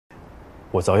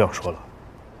我早想说了。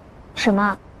什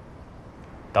么？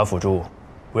打辅助，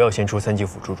不要先出3级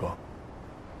辅助装。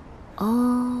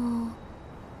哦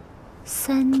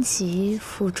，3级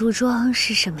辅助装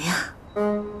是什么呀？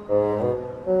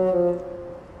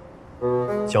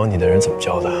教你的人怎么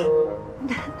教的？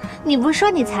你不是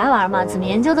说你才玩吗？怎么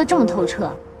研究的这么透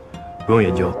彻？不用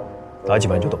研究，打几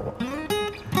盘就懂了。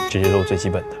这些都是最基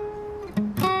本的。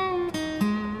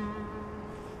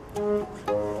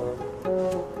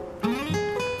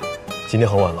今天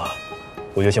很晚了，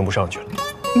我就先不上去了。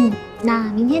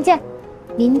那明天见。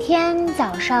明天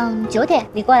早上9点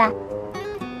你过来。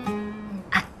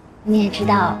啊，你也知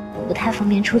道我不太方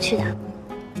便出去的。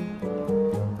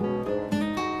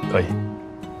可以。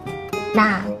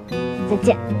那再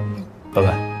见。拜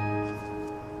拜。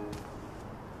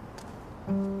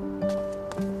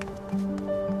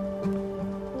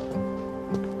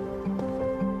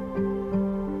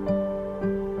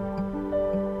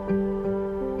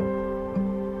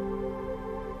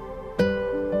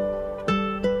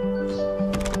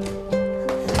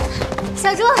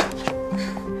小猪，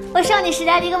我少女时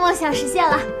代的一个梦想实现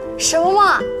了。什么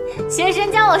梦？学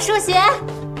生教我数学。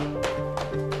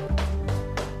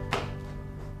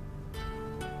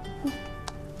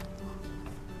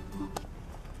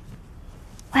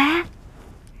喂，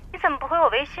你怎么不回我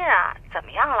微信啊？怎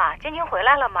么样了？晶晶回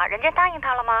来了吗？人家答应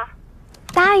他了吗？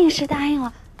答应是答应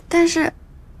了，但是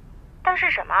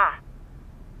什么？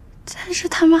但是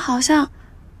他们好像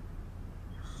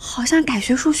改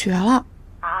学数学了。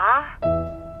啊？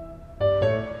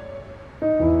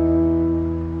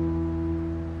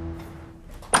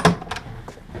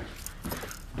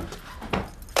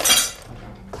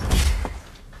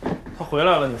他回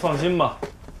来了，你放心吧。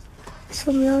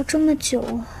怎么要这么久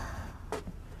啊？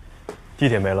地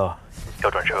铁没了，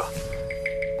要转车。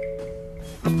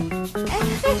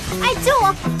哎，救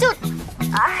我！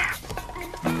哎，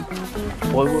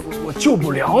我救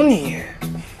不了你。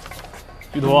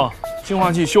玉图，净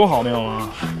化器修好没有啊？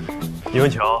你问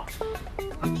乔。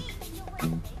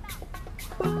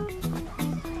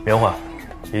棉花，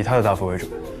以他的答复为准。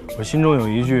我心中有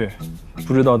一句，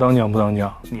不知道当讲不当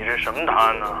讲。你是什么答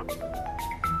案呢？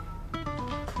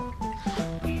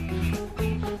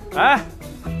哎，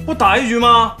不打一局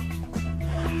吗？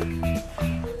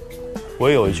我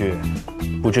也有一句，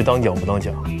不知当讲不当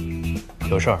讲。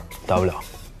有事儿打不了。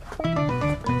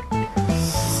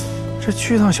这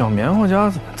去趟小棉花家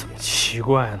怎么这么奇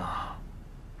怪呢？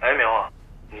哎，棉花，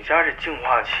你家这净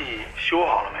化器修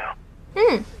好了没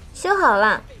有？修好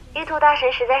了。玉兔大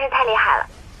神实在是太厉害了。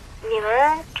你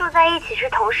们住在一起是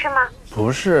同事吗？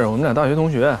不是，我们俩大学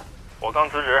同学。我刚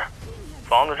辞职，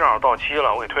房子正好到期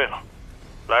了，我给退了，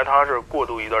来他这儿过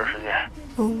渡一段时间。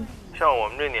像我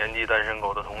们这年纪单身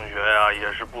狗的同学呀，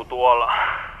也是不多了。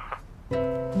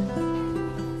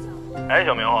哎，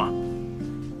小棉花，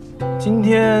今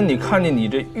天你看见你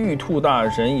这玉兔大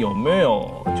神有没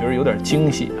有觉得有点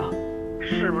惊喜啊？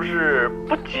是不是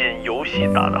不仅游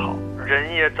戏打得好，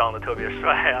人也长得特别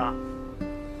帅啊？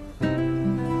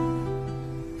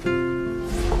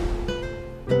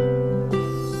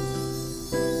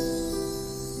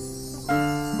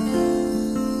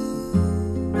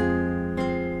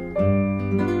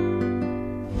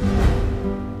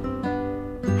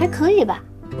还可以吧？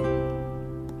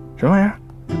什么玩意儿？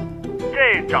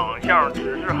这长相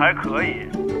只是还可以。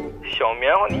小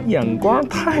棉花，你眼光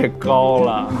太高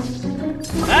了。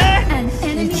哎，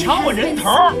你抢我人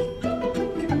头，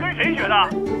跟谁学的？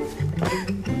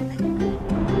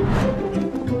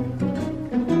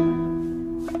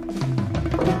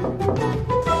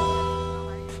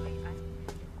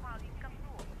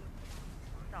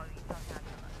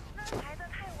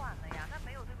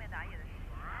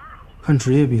看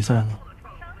职业比赛呢？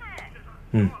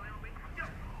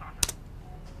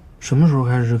什么时候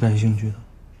开始感兴趣的？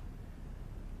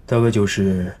大概就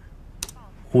是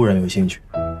忽然有兴趣。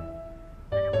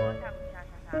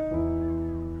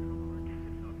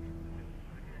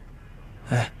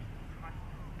哎，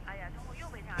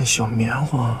那小棉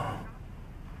花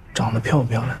长得漂不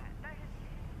漂亮？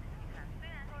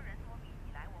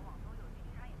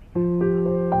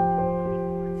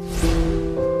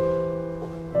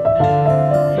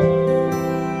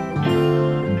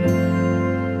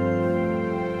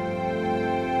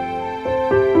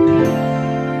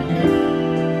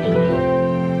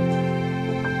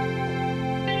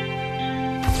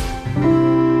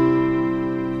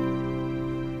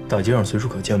大街上随处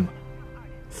可见吧。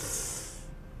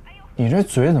你这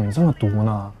嘴怎么这么毒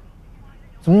呢？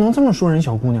怎么能这么说人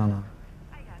小姑娘呢？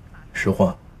实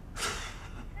话。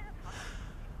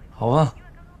好吧，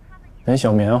人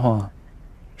小棉花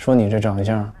说你这长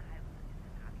相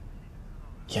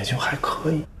也就还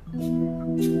可以，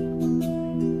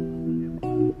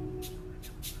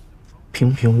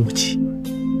平平无奇。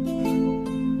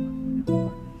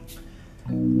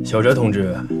小翟同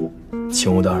志，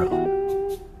请勿打扰。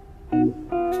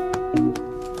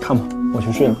看吧，我去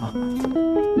睡了啊。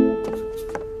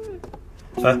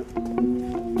哎，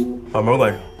把门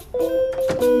关上。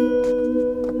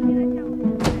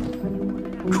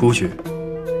出去，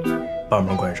把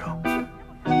门关上。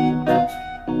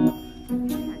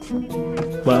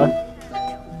晚安。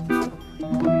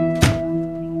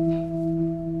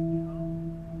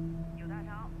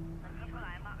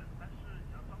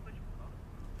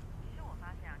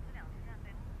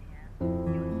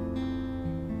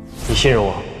你信任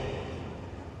我？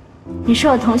你是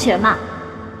我同学嘛？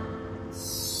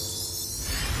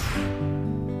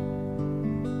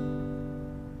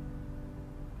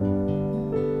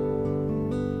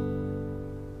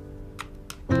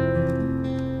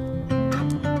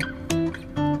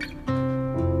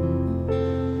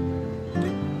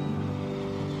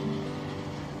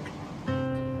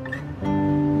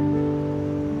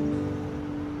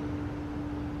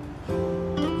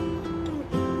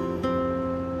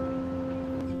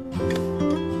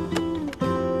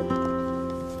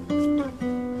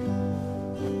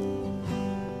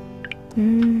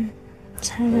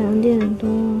才2点多。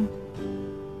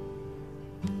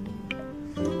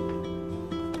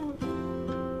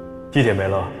地铁没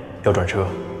了，要转车。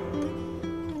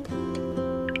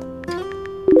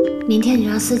明天你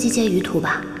让司机接于途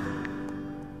吧。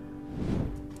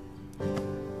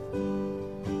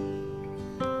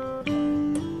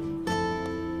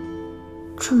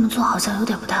这么做好像有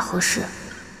点不太合适。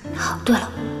对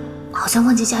了，好像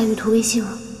忘记加于途微信了。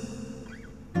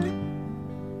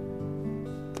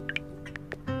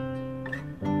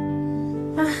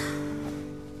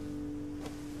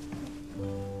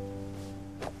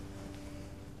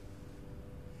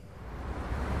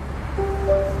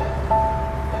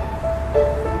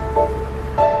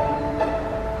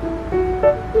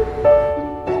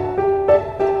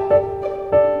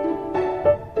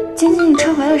晶晶，你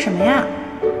撤回了什么呀？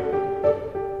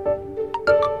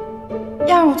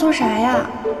要让我做啥呀？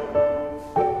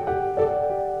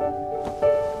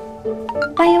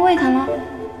半夜胃疼了？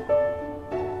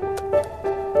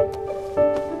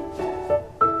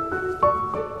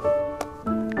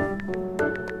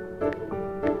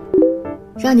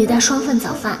让你带双份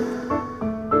早饭。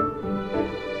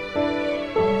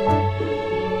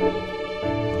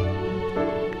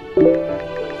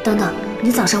等等，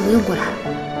你早上不用过来。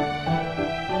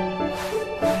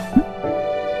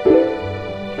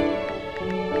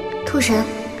兔神，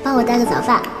帮我带个早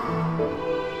饭。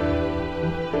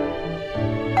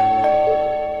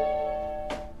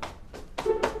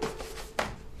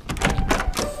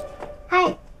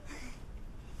嗨。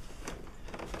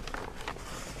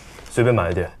随便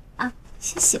买一点。啊，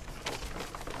谢谢。